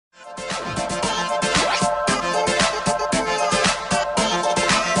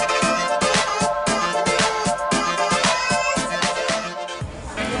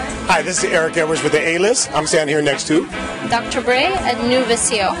Hi, this is Eric Edwards with the A-List. I'm standing here next to Dr. Brei at New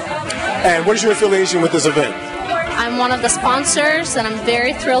Vicio. And what is your affiliation with this event? I'm one of the sponsors, and I'm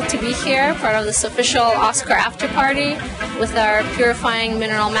very thrilled to be here, part of this official Oscar after party with our purifying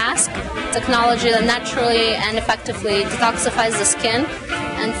mineral mask, technology that naturally and effectively detoxifies the skin.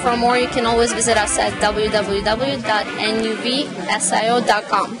 And for more, you can always visit us at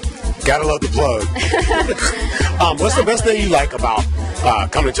www.nuvsio.com. Gotta love the plug. What's the best thing you like about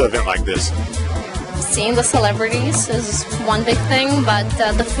coming to an event like this? Seeing the celebrities is one big thing, but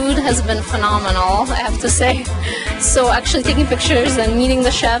the food has been phenomenal, I have to say. So actually taking pictures and meeting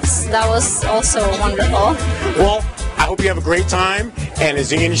the chefs, that was also wonderful. Well, I hope you have a great time. And is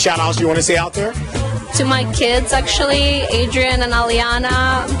there any shout-outs you want to say out there? To my kids, actually, Adrian and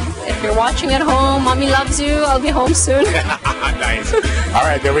Aliana, if you're watching at home, Mommy loves you. I'll be home soon. Nice. All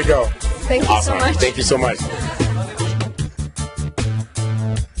right, there we go. Thank you so much. Thank you so much.